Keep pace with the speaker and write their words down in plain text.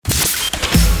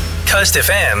Coast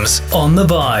FM's On The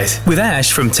Bite with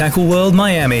Ash from Tackle World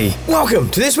Miami. Welcome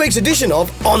to this week's edition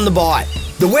of On The Bite.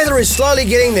 The weather is slowly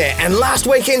getting there, and last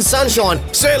weekend's sunshine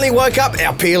certainly woke up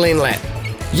our Peel Inlet.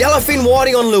 Yellowfin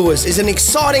whiting on lures is an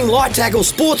exciting light tackle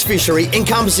sports fishery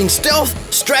encompassing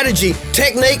stealth, strategy,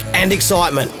 technique and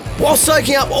excitement, while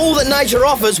soaking up all that nature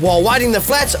offers while wading the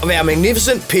flats of our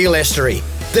magnificent Peel estuary.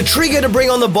 The trigger to bring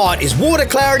on the bite is water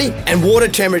clarity and water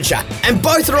temperature, and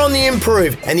both are on the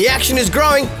improve, and the action is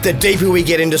growing the deeper we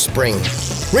get into spring.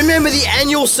 Remember, the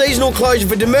annual seasonal closure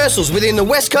for demersals within the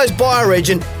West Coast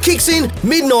bioregion kicks in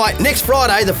midnight next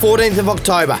Friday, the 14th of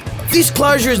October. This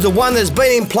closure is the one that's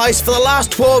been in place for the last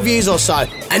 12 years or so,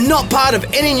 and not part of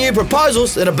any new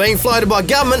proposals that are being floated by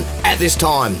government at this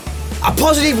time. A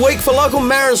positive week for local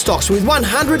marron stocks, with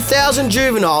 100,000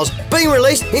 juveniles being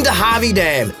released into Harvey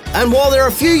Dam. And while they're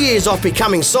a few years off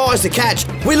becoming size to catch,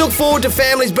 we look forward to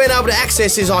families being able to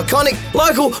access this iconic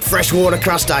local freshwater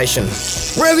crustacean.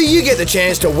 Wherever you get the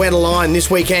chance to wet a line this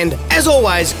weekend, as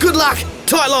always, good luck,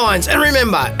 tight lines, and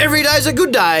remember, every day's a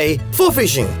good day for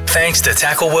fishing. Thanks to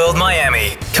Tackle World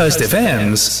Miami. Coast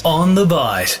FM's On The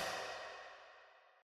Bite.